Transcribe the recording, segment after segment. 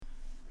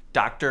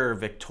Dr.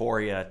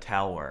 Victoria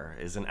Talwer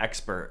is an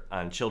expert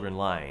on children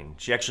lying.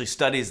 She actually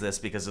studies this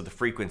because of the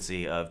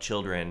frequency of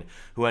children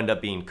who end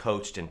up being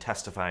coached and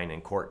testifying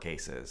in court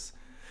cases.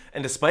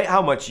 And despite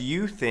how much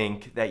you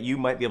think that you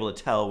might be able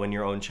to tell when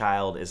your own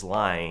child is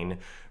lying,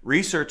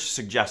 research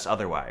suggests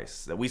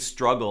otherwise, that we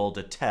struggle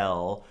to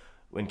tell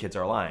when kids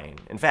are lying.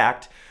 In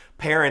fact,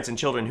 parents and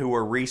children who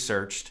were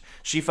researched,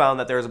 she found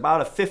that there's about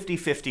a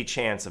 50-50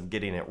 chance of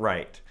getting it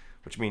right,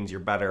 which means you're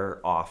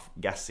better off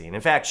guessing.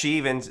 In fact, she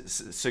even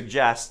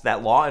suggests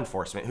that law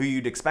enforcement, who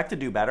you'd expect to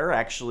do better,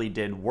 actually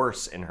did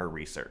worse in her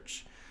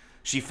research.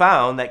 She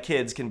found that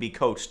kids can be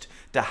coached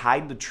to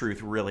hide the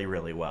truth really,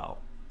 really well.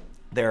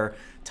 They're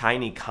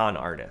tiny con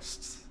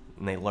artists,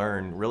 and they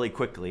learn really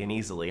quickly and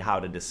easily how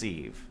to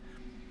deceive.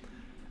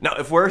 Now,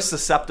 if we're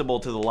susceptible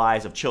to the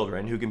lies of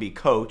children who can be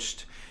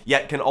coached,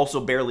 yet can also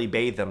barely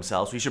bathe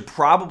themselves, we should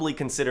probably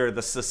consider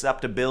the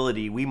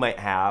susceptibility we might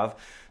have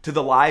to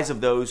the lies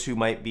of those who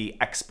might be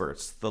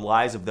experts, the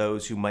lies of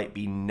those who might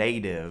be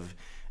native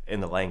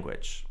in the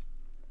language.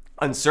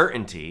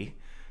 Uncertainty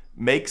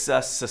makes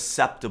us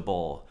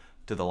susceptible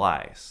to the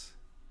lies.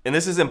 And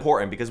this is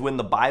important because when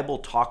the Bible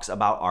talks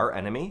about our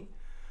enemy,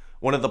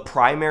 one of the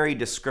primary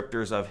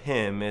descriptors of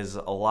him is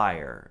a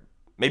liar.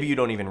 Maybe you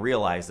don't even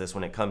realize this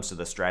when it comes to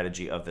the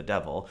strategy of the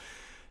devil.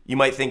 You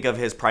might think of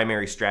his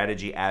primary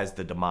strategy as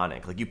the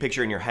demonic. Like you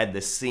picture in your head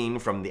this scene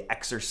from The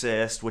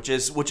Exorcist, which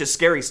is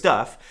scary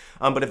stuff.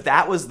 But if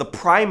that was the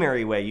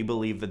primary way you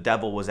believe the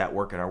devil was at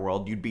work in our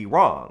world, you'd be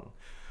wrong.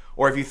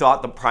 Or if you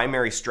thought the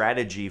primary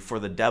strategy for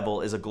the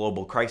devil is a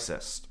global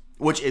crisis,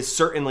 which is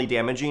certainly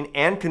damaging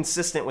and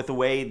consistent with the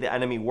way the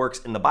enemy works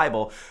in the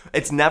Bible,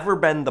 it's never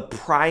been the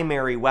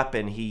primary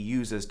weapon he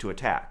uses to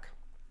attack.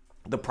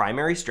 The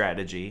primary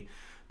strategy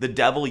the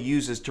devil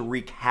uses to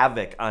wreak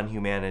havoc on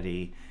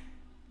humanity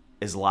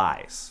is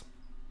lies.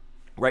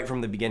 Right from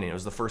the beginning, it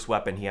was the first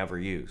weapon he ever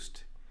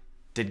used.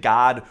 Did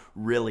God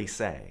really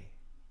say?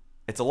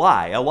 It's a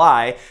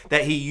lie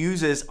that he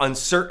uses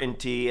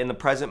uncertainty in the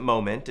present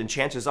moment, and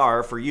chances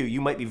are for you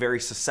might be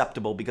very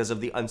susceptible because of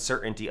the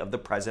uncertainty of the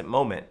present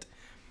moment.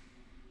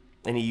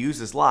 And he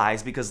uses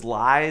lies because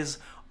lies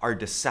are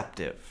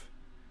deceptive.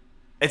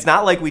 It's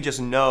not like we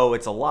just know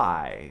it's a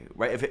lie,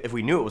 right? If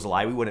we knew it was a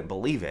lie, we wouldn't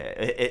believe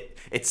it.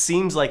 It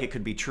seems like it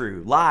could be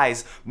true.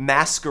 Lies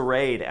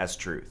masquerade as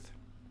truth.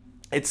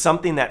 It's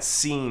something that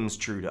seems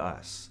true to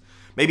us.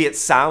 Maybe it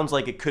sounds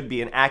like it could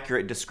be an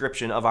accurate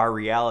description of our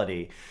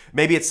reality.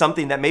 Maybe it's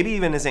something that maybe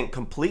even isn't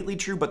completely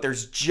true, but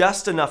there's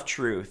just enough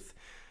truth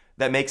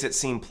that makes it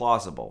seem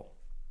plausible.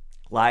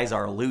 Lies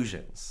are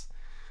illusions.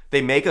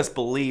 They make us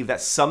believe that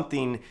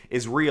something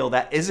is real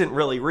that isn't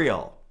really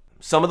real.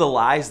 Some of the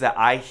lies that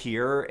I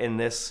hear in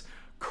this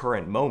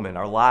current moment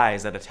are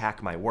lies that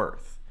attack my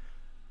worth.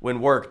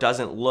 When work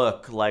doesn't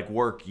look like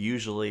work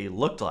usually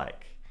looked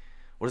like.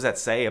 What does that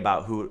say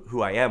about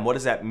who I am? What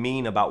does that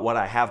mean about what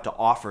I have to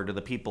offer to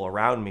the people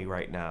around me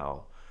right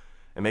now?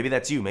 And maybe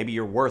that's you. Maybe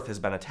your worth has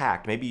been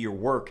attacked. Maybe your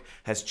work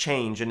has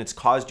changed and it's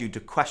caused you to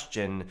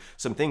question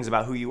some things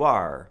about who you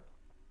are.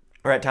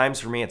 Or at times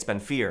for me, it's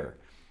been fear.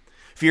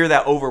 Fear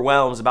that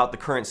overwhelms about the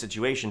current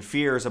situation.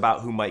 Fears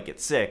about who might get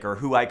sick or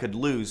who I could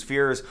lose.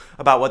 Fears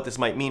about what this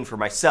might mean for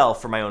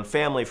myself, for my own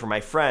family, for my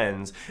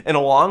friends. And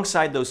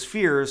alongside those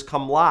fears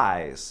come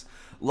lies.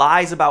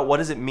 Lies about what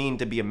does it mean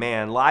to be a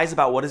man. Lies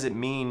about what does it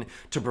mean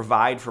to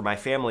provide for my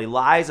family.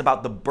 Lies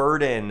about the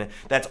burden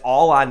that's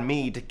all on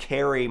me to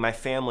carry my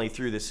family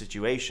through this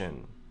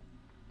situation.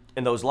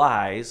 And those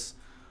lies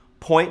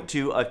point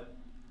to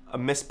a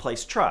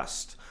misplaced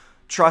trust.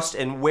 Trust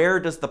in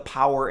where does the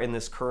power in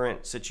this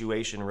current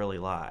situation really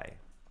lie?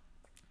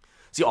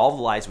 See, all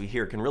the lies we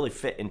hear can really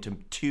fit into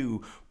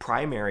two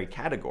primary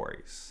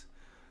categories.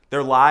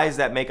 They're lies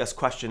that make us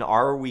question,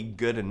 are we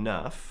good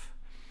enough?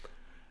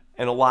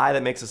 And a lie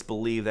that makes us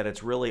believe that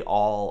it's really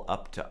all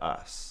up to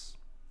us.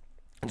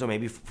 And so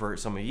maybe for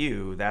some of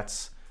you,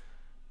 that's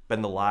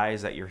been the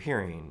lies that you're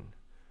hearing.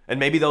 And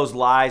maybe those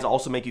lies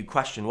also make you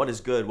question what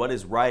is good, what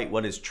is right,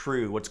 what is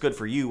true, what's good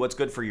for you, what's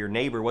good for your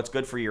neighbor, what's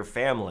good for your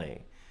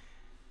family.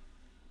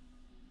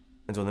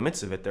 And so in the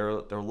midst of it, there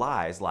are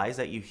lies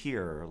that you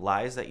hear,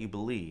 lies that you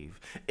believe.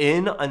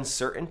 In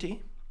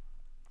uncertainty,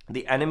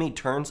 the enemy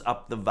turns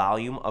up the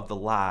volume of the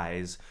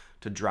lies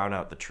to drown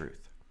out the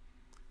truth.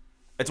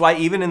 It's why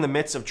even in the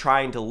midst of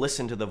trying to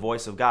listen to the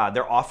voice of God,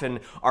 there often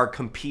are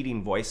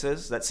competing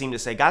voices that seem to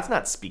say, God's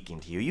not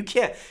speaking to you. You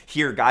can't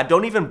hear God.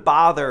 Don't even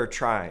bother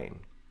trying.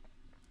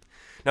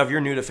 Now, if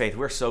you're new to faith,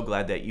 we're so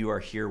glad that you are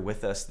here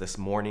with us this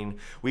morning.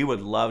 We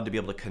would love to be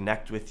able to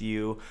connect with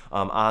you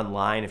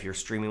online if you're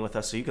streaming with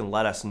us. So you can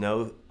let us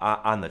know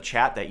on the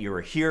chat that you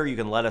are here. You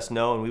can let us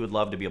know, and we would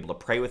love to be able to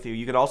pray with you.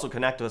 You can also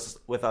connect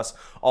with us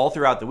all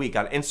throughout the week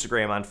on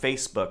Instagram, on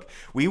Facebook.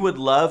 We would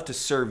love to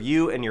serve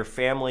you and your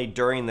family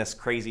during this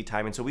crazy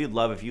time. And so we would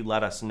love if you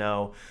let us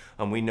know.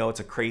 We know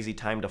it's a crazy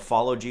time to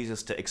follow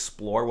Jesus, to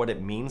explore what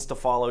it means to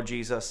follow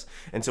Jesus.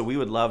 And so we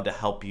would love to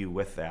help you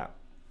with that.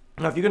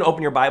 Now, if you can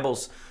open your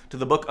Bibles to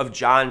the book of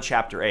John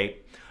chapter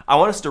 8, I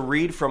want us to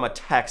read from a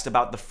text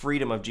about the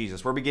freedom of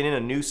Jesus. We're beginning a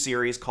new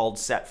series called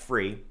Set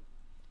Free.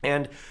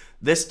 And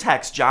this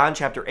text, John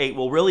chapter 8,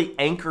 will really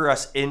anchor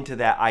us into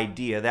that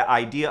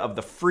idea of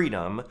the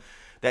freedom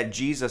that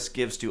Jesus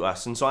gives to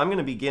us. And so I'm going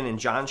to begin in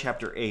John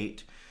chapter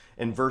 8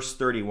 and verse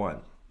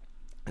 31.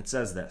 It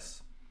says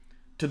this: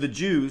 "To the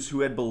Jews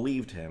who had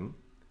believed him,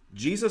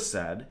 Jesus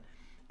said,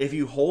 'If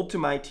you hold to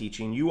my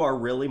teaching, you are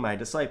really my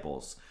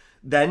disciples.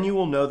 Then you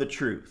will know the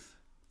truth,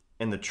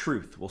 and the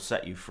truth will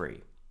set you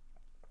free.'"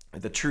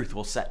 The truth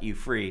will set you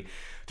free.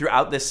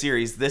 Throughout this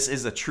series, this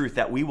is a truth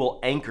that we will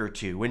anchor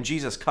to. When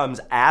Jesus comes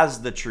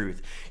as the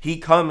truth, he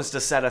comes to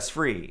set us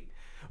free.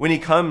 When he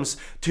comes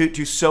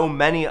to so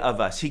many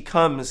of us, he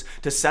comes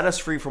to set us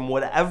free from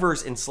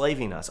whatever's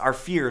enslaving us, our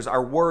fears,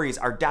 our worries,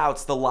 our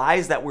doubts, the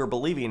lies that we're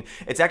believing.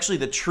 It's actually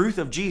the truth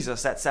of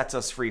Jesus that sets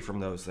us free from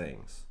those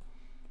things.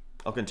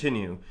 I'll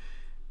continue.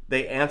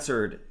 They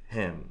answered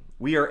him,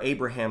 "We are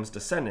Abraham's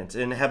descendants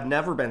and have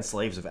never been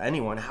slaves of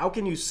anyone. How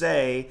can you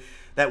say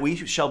that we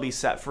shall be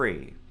set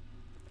free?"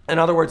 In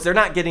other words, they're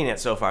not getting it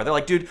so far. They're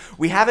like, "Dude,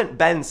 we haven't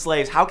been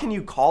slaves. How can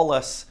you call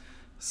us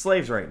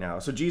slaves right now?"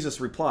 So Jesus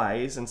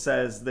replies and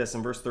says this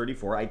in verse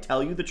 34, "I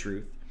tell you the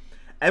truth.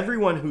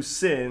 Everyone who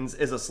sins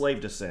is a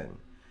slave to sin.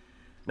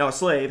 Now a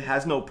slave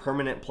has no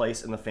permanent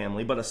place in the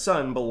family, but a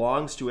son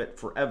belongs to it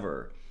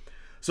forever.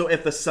 So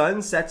if the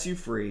son sets you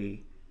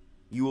free,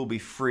 you will be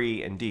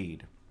free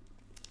indeed."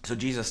 So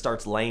Jesus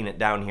starts laying it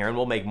down here, and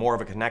we'll make more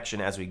of a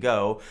connection as we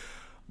go.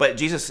 But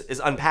Jesus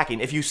is unpacking.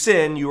 If you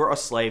sin, you are a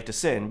slave to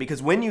sin.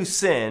 Because when you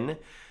sin,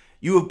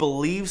 you have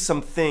believed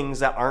some things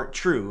that aren't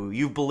true.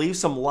 You've believed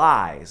some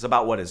lies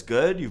about what is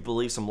good. You've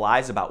believed some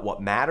lies about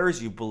what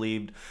matters. You've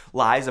believed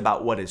lies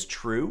about what is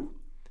true.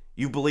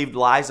 You've believed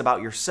lies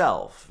about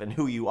yourself and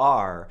who you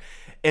are.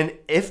 And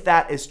if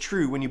that is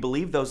true, when you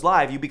believe those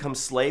lies, you become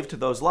slave to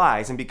those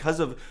lies. And because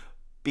of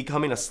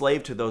becoming a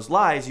slave to those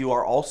lies, you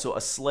are also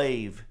a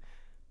slave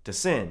to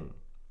sin.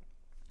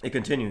 It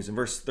continues in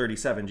verse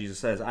 37. Jesus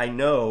says, "I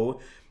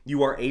know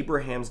you are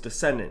Abraham's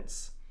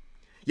descendants,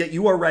 yet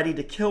you are ready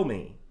to kill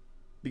me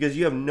because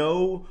you have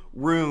no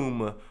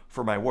room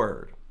for my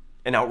word."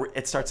 And now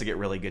it starts to get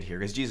really good here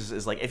because Jesus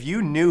is like, if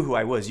you knew who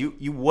I was,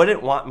 you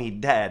wouldn't want me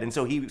dead. And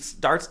so he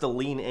starts to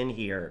lean in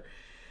here.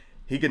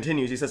 He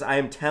continues. He says, "I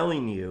am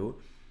telling you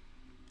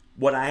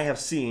what I have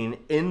seen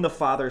in the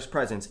Father's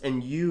presence,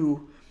 and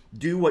you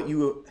do what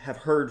you have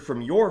heard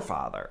from your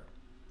father."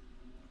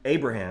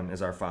 "Abraham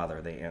is our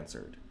father," they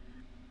answered.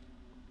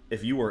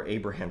 "If you were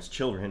Abraham's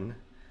children,"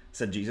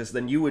 said Jesus,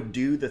 "then you would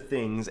do the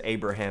things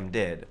Abraham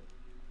did."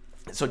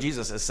 So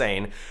Jesus is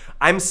saying,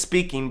 I'm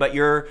speaking, but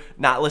you're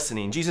not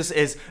listening. Jesus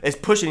is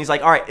pushing. He's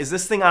like, all right, is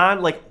this thing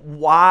on? Like,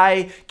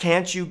 why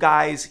can't you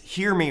guys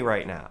hear me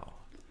right now?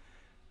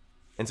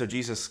 And so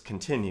Jesus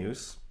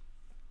continues.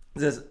 He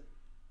says,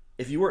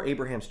 "If you were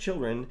Abraham's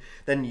children,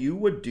 then you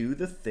would do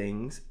the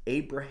things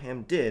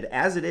Abraham did.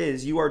 As it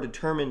is, you are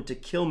determined to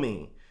kill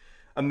me,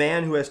 a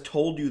man who has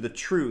told you the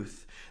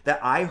truth that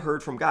I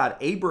heard from God.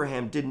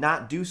 Abraham did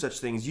not do such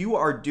things. You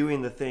are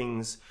doing the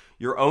things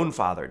your own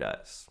father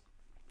does."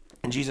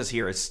 And Jesus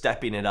here is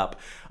stepping it up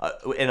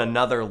in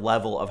another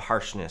level of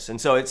harshness.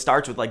 And so it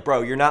starts with like,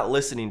 bro, you're not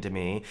listening to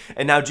me.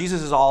 And now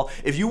Jesus is all,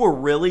 if you were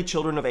really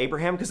children of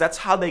Abraham, because that's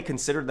how they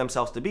considered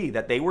themselves to be,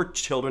 that they were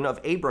children of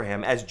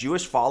Abraham. As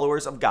Jewish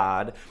followers of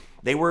God,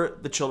 they were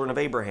the children of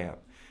Abraham.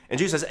 And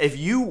Jesus says, if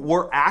you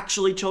were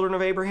actually children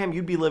of Abraham,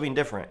 you'd be living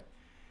different.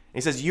 And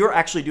he says, you're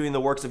actually doing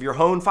the works of your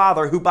own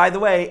father, who, by the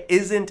way,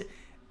 isn't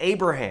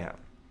Abraham.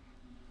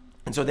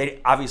 And so they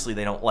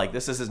don't like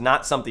this. This is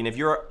not something, if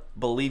you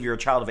believe you're a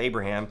child of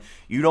Abraham,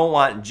 you don't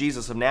want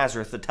Jesus of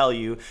Nazareth to tell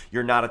you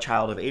you're not a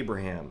child of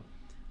Abraham.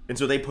 And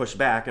so they push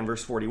back in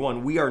verse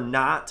 41. "We are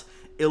not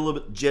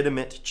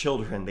illegitimate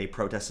children," they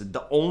protested.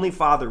 "The only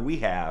father we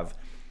have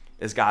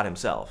is God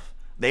himself."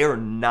 They are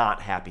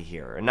not happy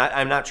here. And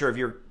I'm not sure if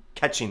you're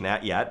catching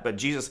that yet, but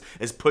Jesus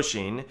is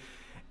pushing,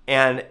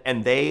 and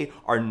they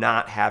are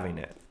not having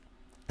it.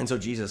 And so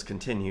Jesus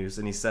continues,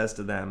 and he says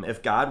to them,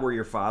 "If God were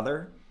your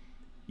father,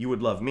 you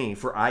would love me,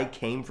 for I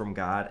came from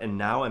God, and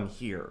now I'm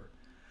here.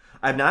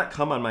 I have not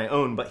come on my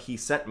own, but he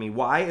sent me.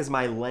 Why is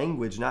my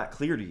language not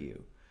clear to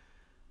you?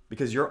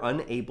 Because you're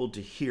unable to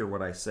hear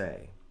what I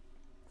say.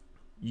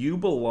 You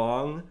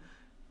belong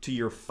to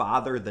your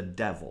father, the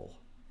devil,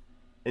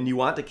 and you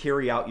want to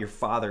carry out your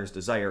father's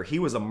desire. He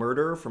was a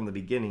murderer from the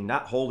beginning,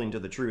 not holding to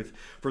the truth,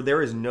 for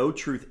there is no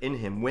truth in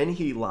him. When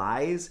he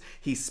lies,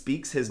 he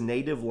speaks his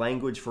native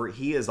language, for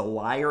he is a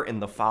liar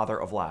and the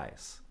father of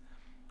lies."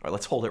 All right,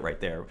 let's hold it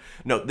right there.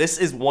 No, this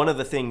is one of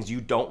the things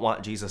you don't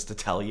want Jesus to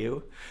tell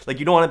you. Like,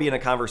 you don't want to be in a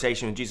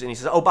conversation with Jesus and he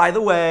says, "Oh, by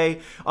the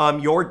way,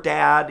 your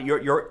dad,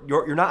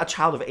 you're not a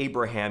child of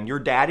Abraham. Your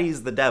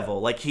daddy's the devil."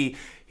 Like,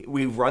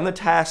 we run the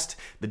test,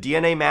 the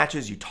DNA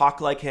matches, you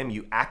talk like him,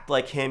 you act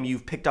like him,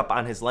 you've picked up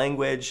on his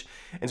language.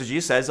 And so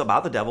Jesus says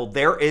about the devil,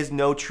 there is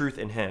no truth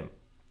in him.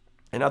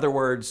 In other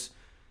words,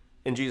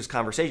 in Jesus'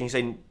 conversation, he's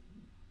saying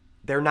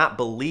they're not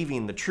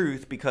believing the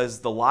truth because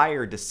the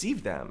liar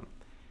deceived them.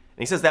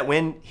 And he says that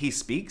when he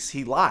speaks,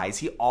 he lies.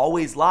 He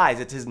always lies.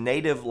 It's his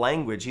native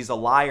language. He's a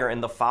liar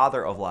and the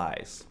father of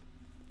lies.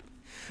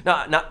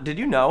 Now, did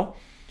you know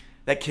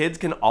that kids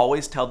can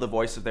always tell the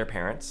voice of their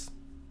parents.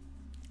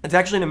 It's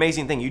actually an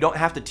amazing thing. You don't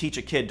have to teach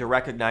a kid to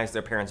recognize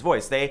their parents'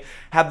 voice. They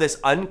have this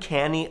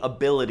uncanny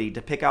ability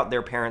to pick out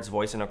their parents'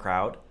 voice in a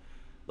crowd.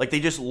 Like they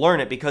just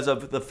learn it because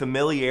of the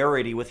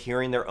familiarity with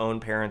hearing their own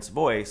parents'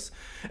 voice.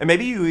 And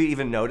maybe you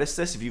even notice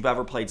this if you've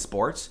ever played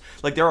sports.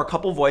 Like there are a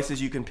couple voices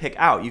you can pick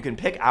out. You can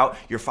pick out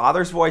your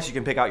father's voice. You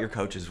can pick out your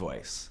coach's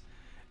voice.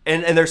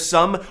 And there's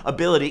some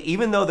ability,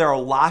 even though there are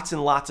lots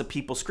and lots of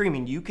people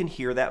screaming, you can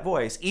hear that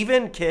voice.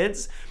 Even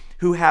kids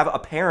who have a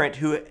parent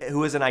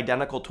who is an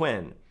identical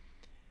twin.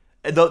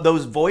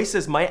 Those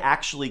voices might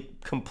actually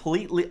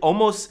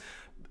almost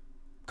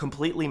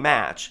completely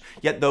match.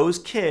 Yet those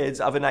kids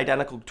of an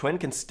identical twin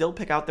can still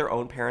pick out their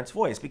own parent's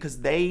voice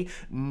because they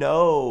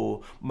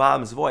know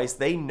mom's voice.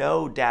 They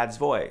know dad's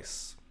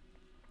voice.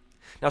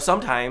 Now,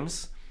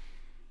 sometimes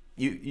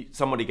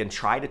somebody can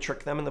try to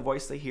trick them in the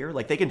voice they hear.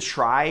 Like they can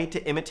try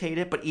to imitate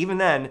it, but even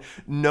then,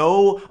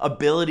 no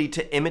ability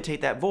to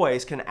imitate that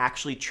voice can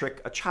actually trick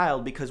a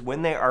child because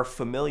when they are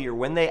familiar,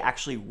 when they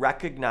actually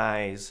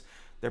recognize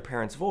their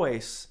parent's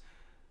voice,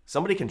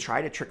 somebody can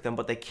try to trick them,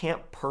 but they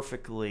can't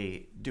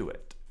perfectly do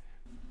it.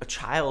 A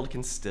child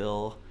can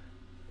still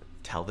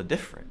tell the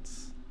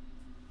difference.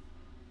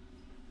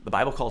 The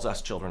Bible calls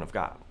us children of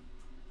God.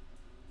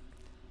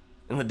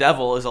 And the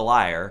devil is a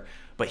liar,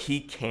 but he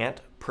can't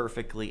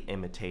perfectly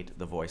imitate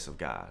the voice of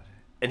God.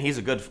 And he's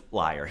a good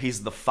liar.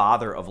 He's the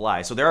father of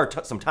lies. So there are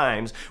some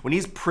times when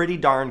he's pretty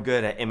darn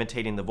good at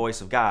imitating the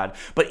voice of God,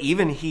 but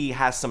even he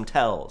has some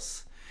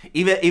tells.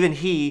 Even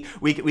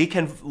we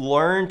can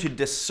learn to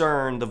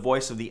discern the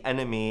voice of the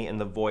enemy and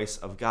the voice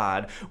of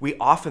God. We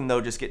often,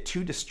 though, just get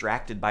too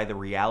distracted by the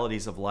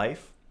realities of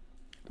life,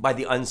 by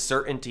the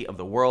uncertainty of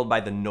the world, by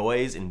the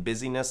noise and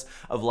busyness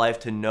of life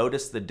to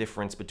notice the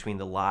difference between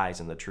the lies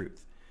and the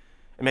truth.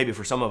 And maybe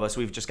for some of us,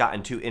 we've just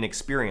gotten too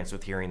inexperienced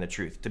with hearing the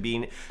truth,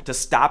 to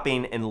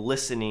stopping and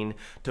listening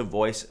to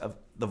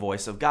the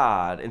voice of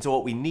God. And so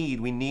what we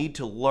need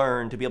to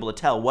learn to be able to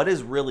tell what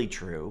is really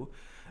true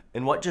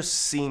and what just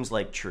seems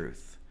like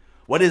truth.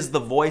 What is the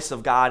voice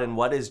of God and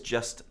what is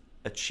just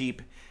a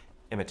cheap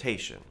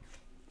imitation?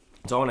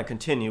 So I want to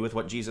continue with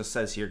what Jesus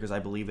says here because I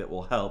believe it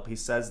will help. He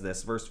says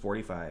this, verse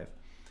 45.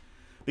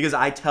 Because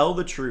I tell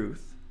the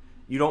truth,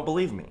 you don't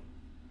believe me.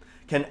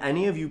 Can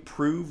any of you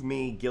prove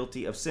me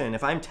guilty of sin?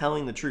 If I'm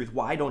telling the truth,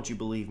 why don't you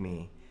believe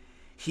me?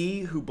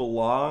 He who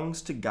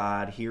belongs to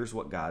God hears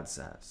what God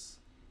says.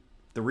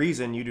 The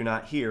reason you do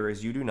not hear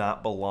is you do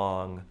not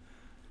belong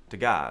to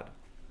God.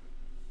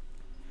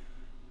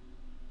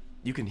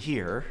 You can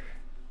hear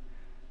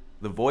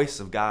the voice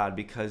of God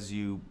because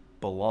you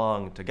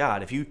belong to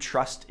God. If you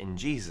trust in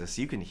Jesus,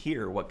 you can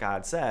hear what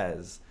God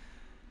says.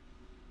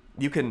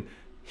 You can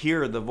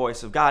hear the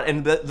voice of God.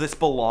 And this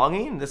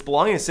belonging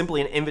is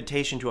simply an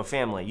invitation to a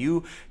family.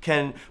 You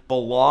can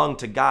belong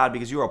to God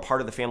because you are a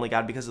part of the family of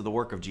God because of the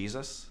work of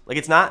Jesus. Like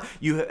it's not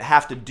you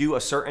have to do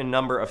a certain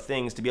number of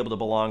things to be able to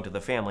belong to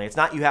the family. It's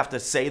not you have to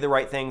say the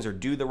right things or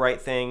do the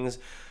right things.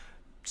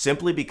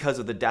 Simply because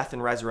of the death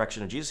and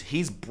resurrection of Jesus,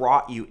 he's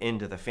brought you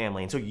into the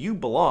family. And so you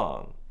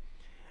belong.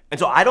 And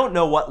so I don't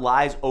know what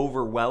lies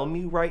overwhelm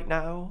you right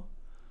now,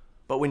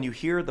 but when you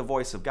hear the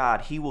voice of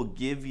God, he will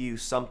give you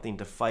something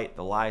to fight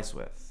the lies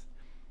with.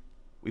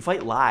 We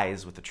fight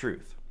lies with the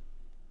truth.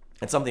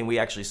 It's something we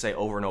actually say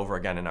over and over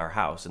again in our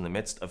house, in the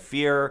midst of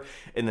fear,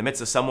 in the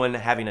midst of someone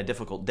having a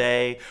difficult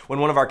day. When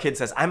one of our kids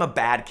says, I'm a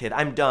bad kid,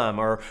 I'm dumb,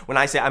 or when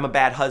I say I'm a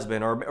bad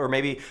husband, or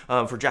maybe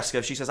for Jessica,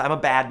 if she says, I'm a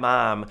bad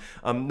mom,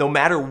 no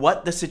matter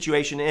what the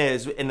situation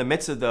is, in the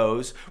midst of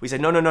those, we say,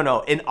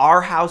 no. In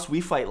our house,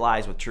 we fight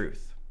lies with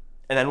truth.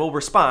 And then we'll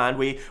respond,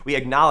 we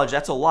acknowledge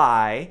that's a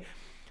lie.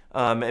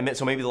 And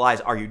so maybe the lie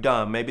is, are you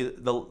dumb? Maybe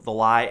the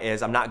lie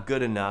is, I'm not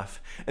good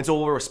enough. And so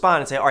we'll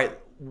respond and say, all right,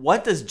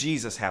 what does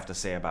Jesus have to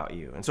say about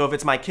you? And so if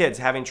it's my kids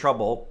having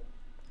trouble,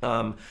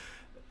 and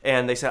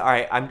they say, all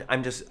right,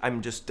 I'm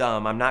just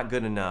dumb, I'm not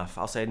good enough,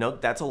 I'll say, no,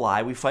 that's a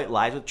lie. We fight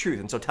lies with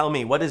truth. And so tell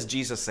me, what does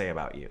Jesus say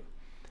about you?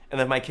 And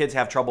if my kids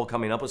have trouble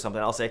coming up with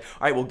something, I'll say,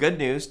 all right, well, good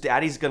news,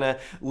 Daddy's going to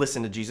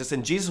listen to Jesus,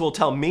 and Jesus will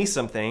tell me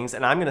some things,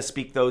 and I'm going to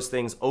speak those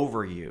things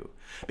over you.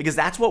 Because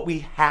that's what we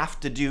have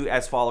to do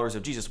as followers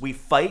of Jesus. We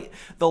fight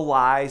the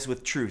lies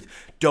with truth.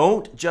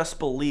 Don't just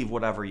believe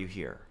whatever you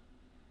hear.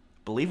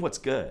 Believe what's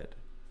good.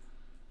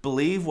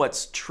 Believe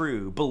what's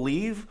true.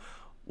 Believe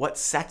what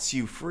sets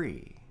you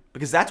free.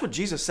 Because that's what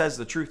Jesus says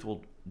the truth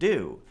will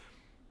do.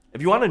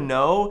 If you want to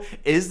know,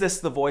 is this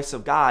the voice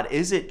of God?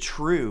 Is it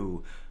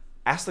true?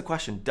 Ask the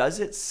question, does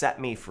it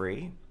set me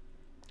free?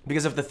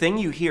 Because if the thing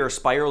you hear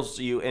spirals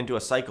you into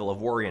a cycle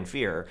of worry and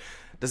fear,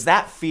 does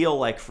that feel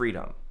like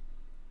freedom?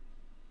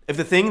 If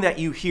the thing that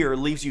you hear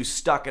leaves you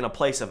stuck in a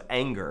place of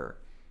anger,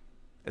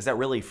 is that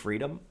really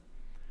freedom?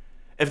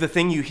 If the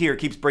thing you hear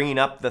keeps bringing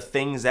up the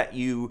things that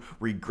you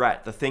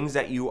regret, the things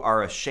that you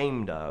are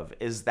ashamed of,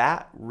 is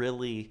that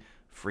really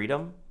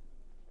freedom?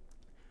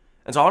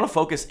 And so I want to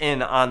focus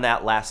in on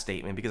that last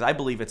statement because I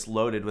believe it's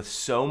loaded with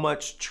so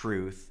much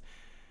truth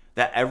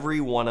that every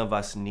one of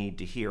us need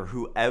to hear.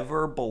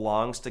 Whoever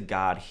belongs to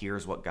God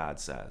hears what God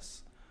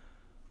says.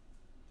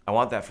 I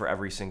want that for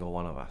every single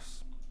one of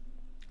us.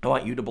 I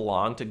want you to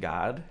belong to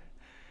God,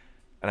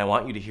 and I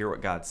want you to hear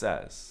what God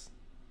says.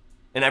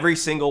 And every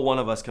single one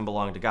of us can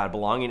belong to God.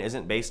 Belonging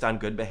isn't based on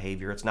good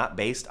behavior. It's not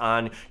based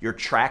on your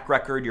track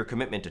record, your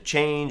commitment to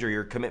change, or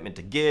your commitment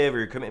to give, or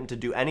your commitment to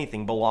do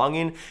anything.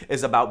 Belonging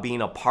is about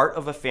being a part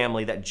of a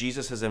family that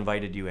Jesus has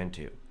invited you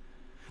into.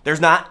 There's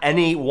not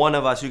any one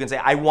of us who can say,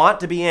 I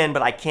want to be in,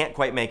 but I can't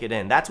quite make it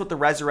in. That's what the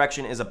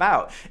resurrection is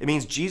about. It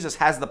means Jesus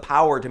has the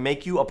power to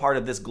make you a part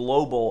of this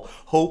global,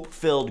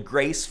 hope-filled,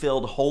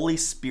 grace-filled, Holy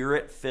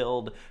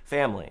Spirit-filled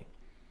family.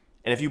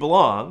 And if you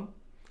belong,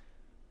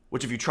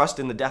 which if you trust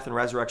in the death and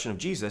resurrection of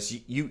Jesus,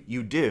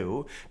 you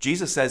do.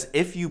 Jesus says,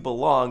 if you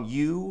belong,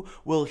 you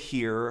will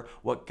hear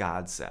what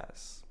God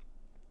says.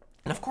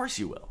 And of course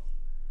you will.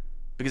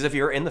 Because if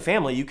you're in the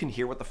family, you can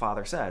hear what the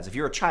Father says. If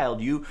you're a child,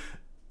 you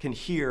can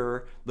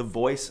hear the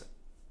voice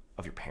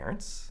of your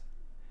parents,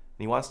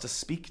 and He wants to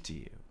speak to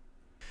you.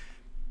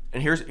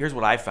 And here's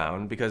what I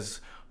found, because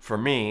for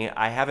me,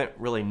 I haven't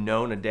really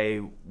known a day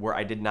where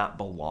I did not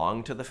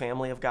belong to the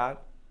family of God.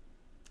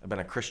 I've been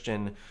a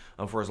Christian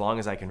for as long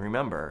as I can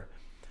remember.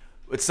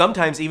 But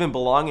sometimes, even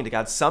belonging to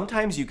God,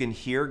 sometimes you can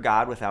hear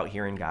God without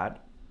hearing God.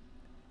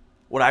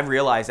 What I've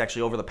realized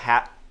actually over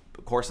the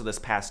course of this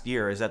past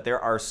year is that there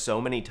are so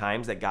many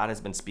times that God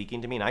has been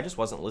speaking to me and I just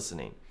wasn't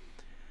listening.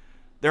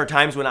 There are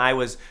times when I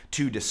was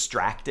too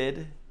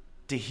distracted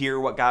to hear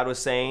what God was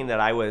saying,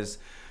 that I was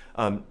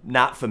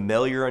not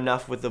familiar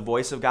enough with the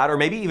voice of God, or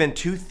maybe even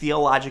too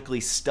theologically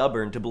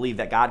stubborn to believe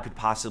that God could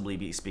possibly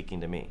be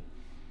speaking to me.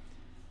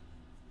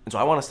 And so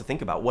I want us to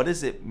think about, what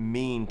does it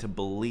mean to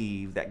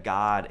believe that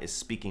God is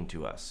speaking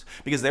to us?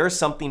 Because there is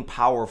something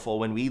powerful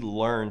when we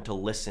learn to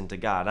listen to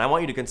God. And I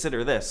want you to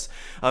consider this,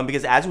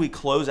 because as we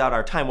close out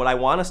our time, what I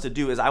want us to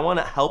do is I want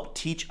to help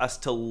teach us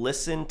to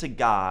listen to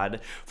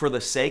God for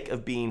the sake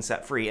of being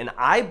set free. And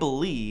I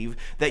believe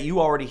that you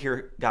already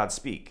hear God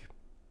speak.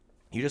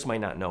 You just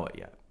might not know it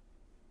yet.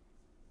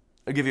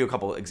 I'll give you a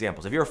couple of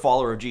examples. If you're a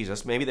follower of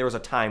Jesus, maybe there was a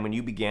time when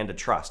you began to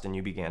trust and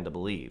you began to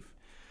believe.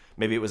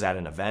 Maybe it was at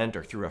an event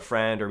or through a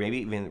friend or maybe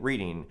even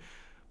reading.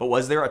 But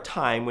was there a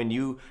time when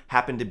you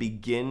happened to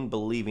begin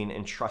believing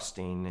and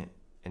trusting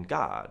in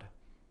God?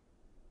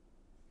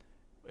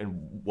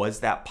 And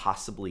was that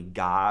possibly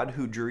God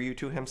who drew you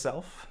to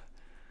Himself?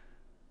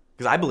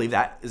 Because I believe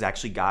that is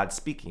actually God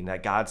speaking,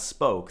 that God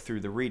spoke through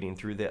the reading,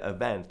 through the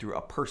event, through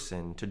a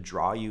person to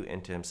draw you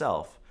into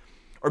Himself.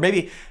 Or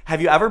maybe,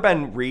 have you ever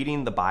been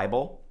reading the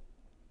Bible,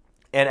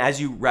 and as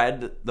you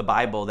read the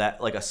Bible,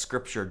 that like a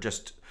scripture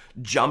just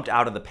jumped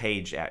out of the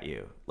page at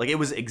you? Like it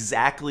was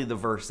exactly the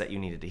verse that you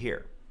needed to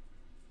hear.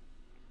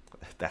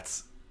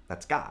 That's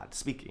God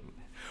speaking.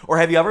 Or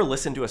have you ever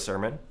listened to a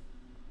sermon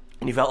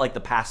and you felt like the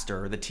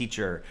pastor or the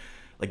teacher,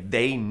 like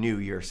they knew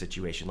your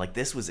situation, like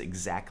this was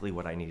exactly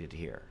what I needed to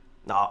hear?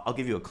 Now, I'll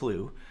give you a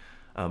clue.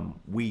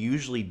 We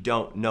usually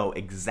don't know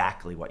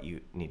exactly what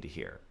you need to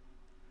hear.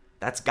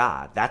 That's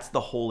God. That's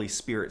the Holy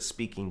Spirit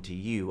speaking to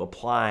you,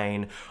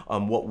 applying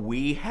what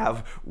we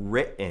have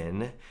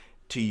written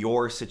to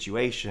your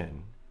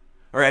situation.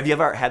 Or have you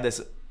ever had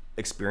this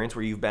experience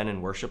where you've been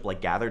in worship, like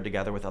gathered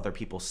together with other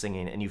people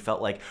singing, and you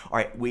felt like, all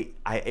right,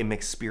 I am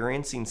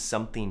experiencing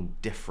something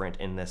different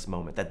in this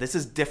moment, that this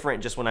is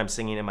different just when I'm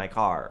singing in my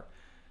car?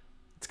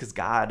 It's because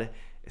God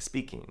is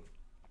speaking.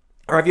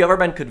 Or have you ever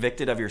been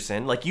convicted of your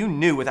sin? Like you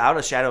knew without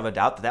a shadow of a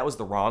doubt that that was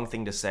the wrong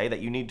thing to say,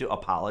 that you need to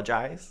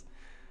apologize?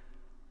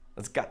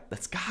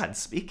 That's God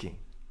speaking.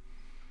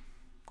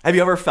 Have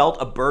you ever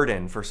felt a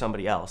burden for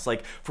somebody else?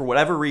 Like for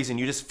whatever reason,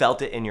 you just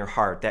felt it in your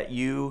heart that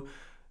you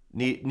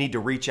need to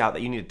reach out,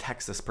 that you need to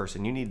text this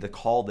person, you need to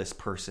call this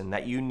person,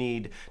 that you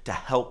need to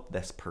help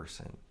this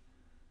person.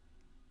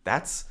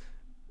 That's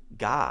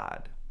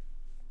God.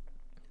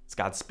 It's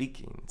God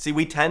speaking. See,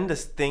 we tend to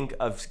think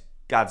of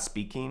God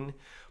speaking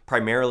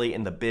primarily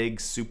in the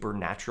big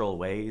supernatural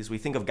ways. We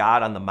think of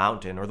God on the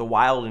mountain or the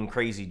wild and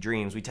crazy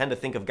dreams. We tend to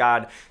think of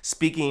God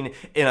speaking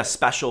in a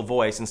special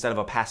voice instead of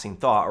a passing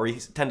thought, or we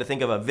tend to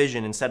think of a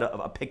vision instead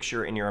of a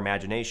picture in your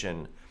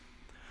imagination.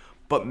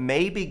 But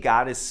maybe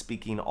God is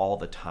speaking all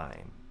the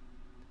time,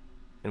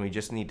 and we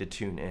just need to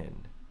tune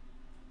in.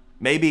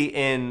 Maybe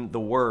in the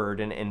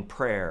Word and in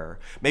prayer,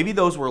 maybe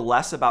those were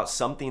less about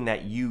something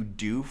that you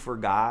do for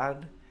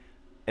God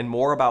and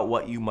more about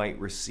what you might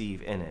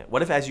receive in it.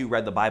 What if as you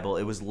read the Bible,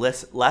 it was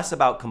less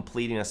about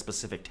completing a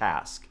specific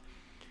task,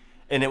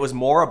 and it was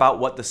more about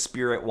what the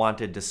Spirit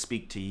wanted to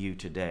speak to you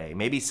today?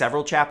 Maybe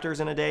several chapters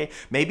in a day,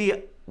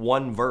 maybe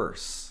one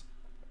verse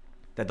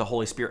that the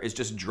Holy Spirit is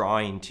just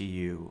drawing to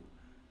you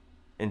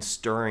and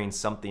stirring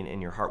something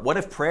in your heart. What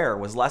if prayer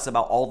was less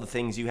about all the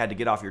things you had to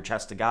get off your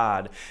chest to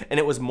God, and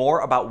it was more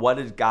about what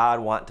did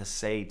God want to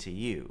say to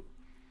you?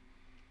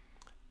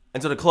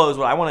 And so to close,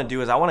 what I want to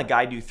do is I want to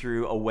guide you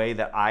through a way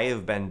that I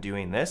have been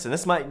doing this. And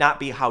this might not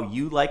be how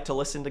you like to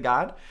listen to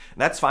God. And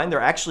that's fine. There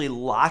are actually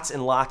lots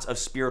and lots of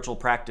spiritual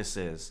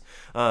practices,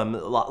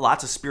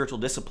 lots of spiritual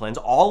disciplines.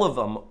 All of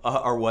them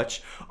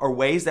are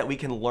ways that we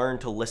can learn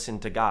to listen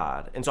to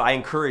God. And so I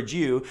encourage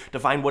you to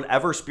find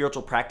whatever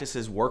spiritual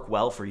practices work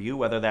well for you,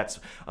 whether that's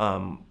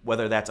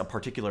a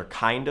particular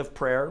kind of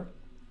prayer,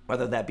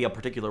 whether that be a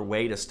particular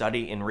way to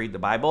study and read the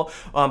Bible.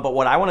 But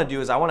what I want to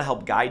do is I want to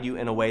help guide you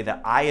in a way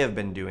that I have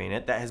been doing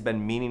it, that has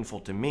been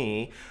meaningful to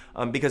me,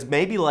 because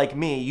maybe like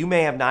me, you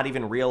may have not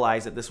even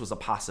realized that this was a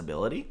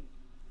possibility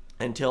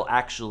until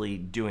actually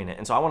doing it.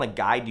 And so I want to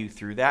guide you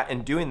through that.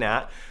 And doing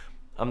that,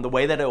 the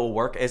way that it will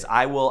work is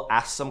I will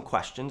ask some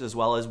questions as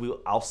well as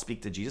I'll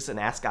speak to Jesus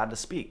and ask God to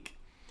speak.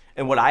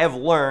 And what I have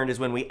learned is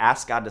when we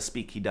ask God to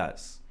speak, he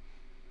does.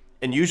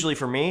 And usually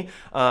for me,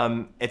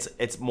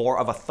 it's more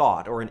of a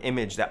thought or an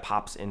image that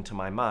pops into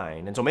my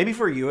mind. And so maybe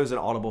for you as an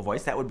audible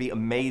voice, that would be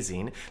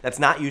amazing. That's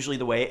not usually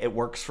the way it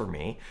works for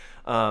me.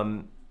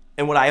 And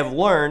what I have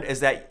learned is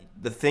that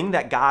the thing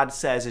that God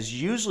says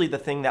is usually the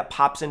thing that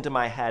pops into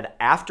my head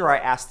after I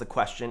ask the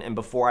question and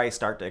before I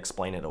start to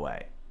explain it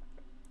away.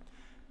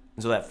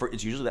 And so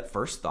it's usually that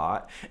first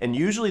thought. And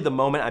usually the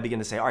moment I begin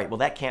to say, all right, well,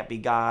 that can't be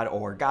God,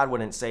 or God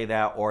wouldn't say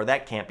that, or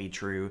that can't be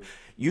true.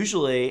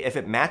 Usually, if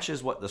it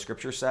matches what the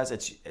scripture says,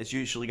 it's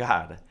usually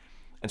God.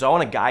 And so I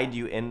want to guide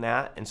you in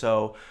that. And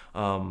so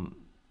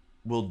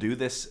we'll do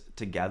this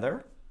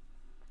together,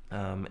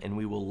 and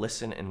we will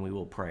listen and we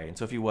will pray. And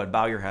so if you would,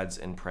 bow your heads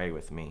and pray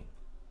with me.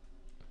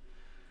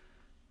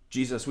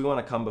 Jesus, we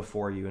want to come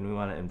before you, and we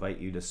want to invite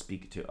you to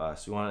speak to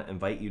us. We want to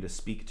invite you to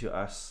speak to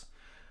us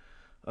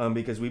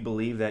because we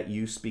believe that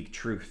you speak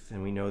truth,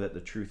 and we know that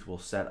the truth will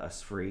set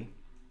us free.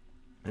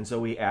 And so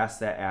we ask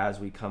that as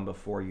we come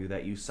before you,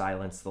 that you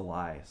silence the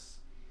lies,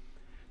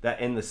 that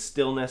in the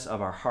stillness of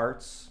our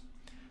hearts,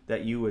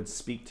 that you would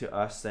speak to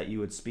us, that you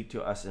would speak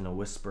to us in a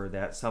whisper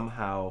that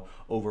somehow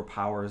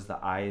overpowers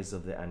the eyes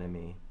of the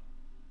enemy,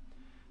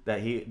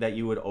 that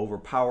you would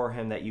overpower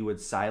him, that you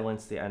would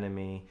silence the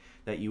enemy,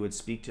 that you would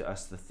speak to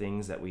us the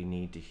things that we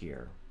need to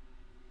hear.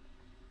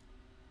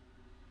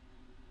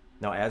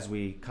 Now, as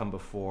we come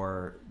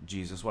before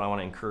Jesus, what I want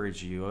to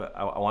encourage you,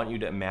 I want you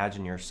to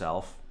imagine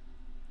yourself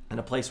in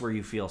a place where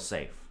you feel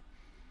safe.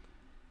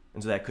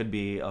 And so that could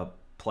be a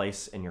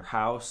place in your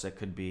house. It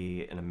could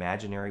be an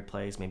imaginary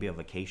place, maybe a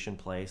vacation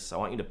place. I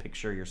want you to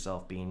picture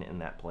yourself being in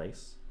that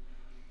place.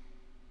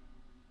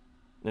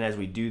 And as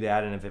we do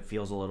that, and if it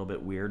feels a little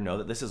bit weird, know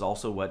that this is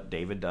also what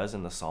David does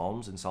in the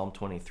Psalms. In Psalm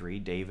 23,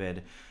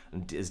 David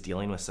is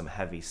dealing with some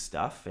heavy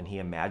stuff, and he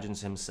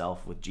imagines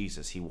himself with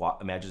Jesus. He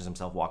imagines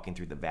himself walking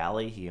through the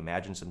valley. He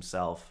imagines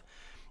himself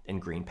in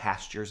green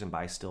pastures and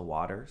by still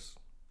waters.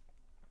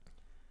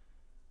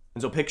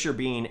 And so picture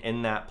being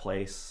in that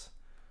place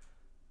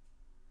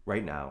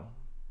right now.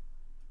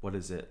 What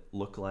does it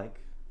look like?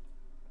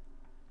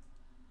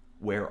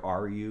 Where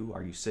are you?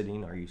 Are you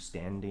sitting? Are you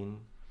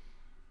standing?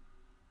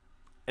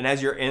 And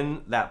as you're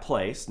in that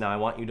place, now I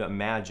want you to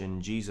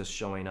imagine Jesus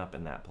showing up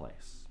in that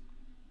place.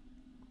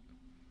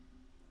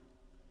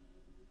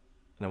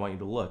 And I want you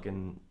to look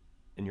in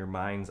your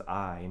mind's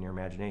eye, in your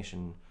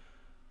imagination,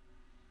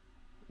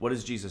 what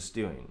is Jesus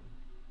doing?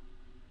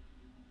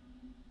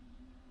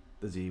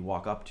 Does he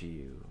walk up to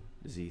you?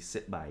 Does he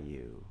sit by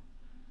you?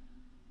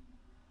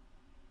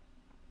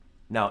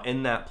 Now,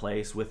 in that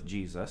place with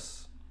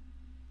Jesus,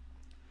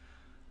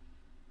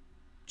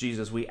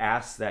 we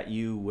ask that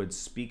you would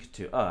speak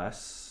to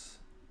us.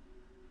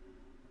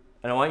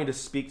 And I want you to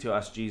speak to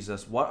us,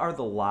 Jesus. What are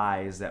the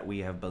lies that we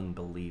have been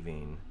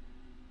believing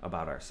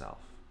about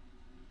ourselves?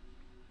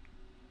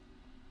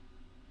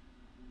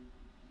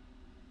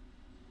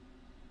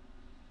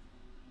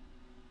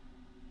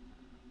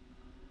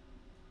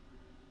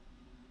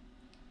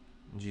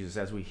 Jesus,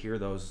 as we hear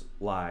those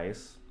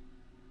lies,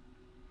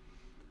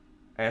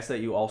 I ask that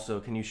you also,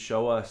 can you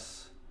show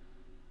us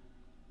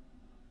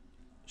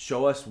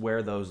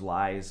where those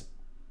lies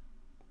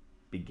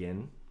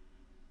begin?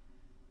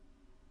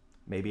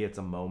 Maybe it's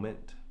a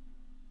moment.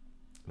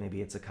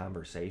 Maybe it's a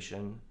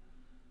conversation.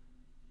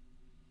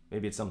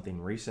 Maybe it's something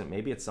recent.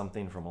 Maybe it's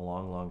something from a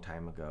long, long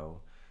time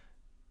ago.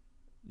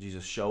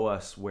 Jesus, show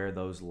us where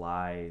those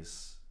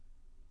lies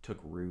took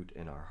root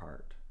in our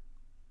heart.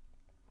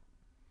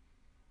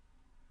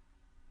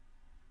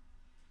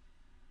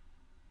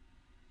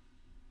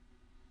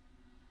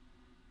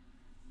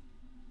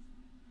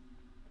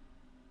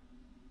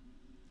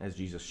 As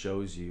Jesus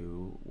shows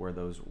you where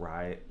those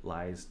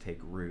lies take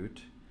root,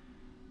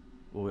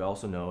 what we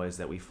also know is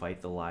that we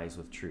fight the lies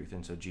with truth.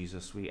 And so,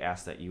 Jesus, we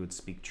ask that you would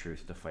speak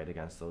truth to fight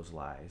against those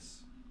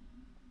lies.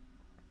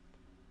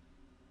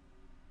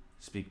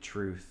 Speak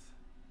truth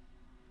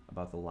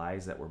about the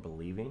lies that we're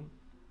believing.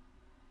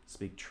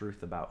 Speak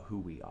truth about who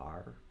we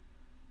are.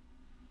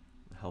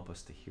 Help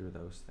us to hear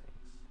those things.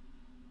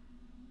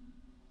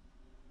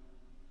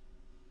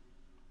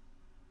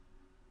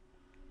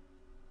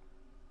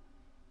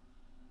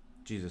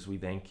 Jesus, we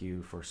thank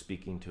you for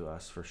speaking to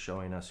us, for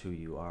showing us who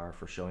you are,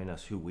 for showing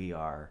us who we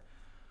are,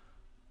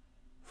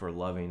 for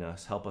loving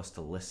us. Help us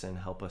to listen.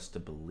 Help us to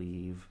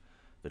believe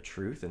the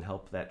truth, and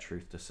help that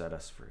truth to set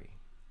us free.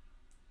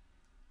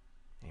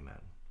 Amen.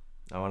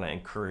 I want to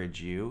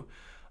encourage you.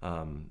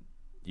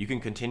 You can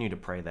continue to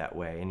pray that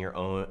way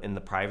in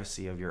the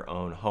privacy of your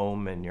own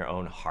home and your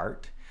own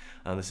heart.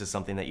 This is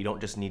something that you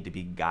don't just need to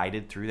be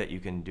guided through, that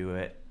you can do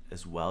it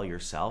as well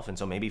yourself. And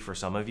so maybe for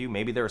some of you,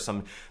 maybe there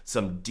are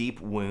some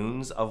deep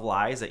wounds of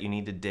lies that you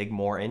need to dig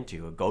more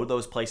into. Go to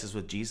those places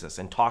with Jesus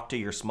and talk to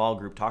your small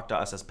group, talk to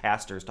us as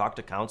pastors, talk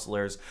to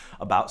counselors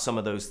about some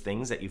of those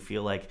things that you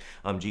feel like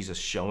Jesus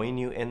showing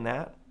you in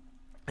that.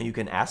 And you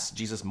can ask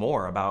Jesus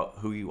more about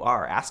who you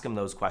are. Ask him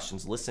those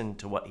questions. Listen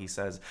to what he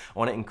says. I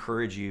want to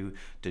encourage you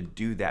to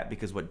do that,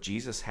 because what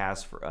Jesus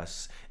has for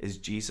us is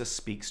Jesus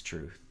speaks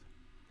truth,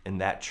 and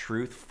that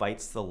truth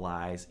fights the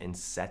lies and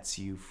sets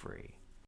you free.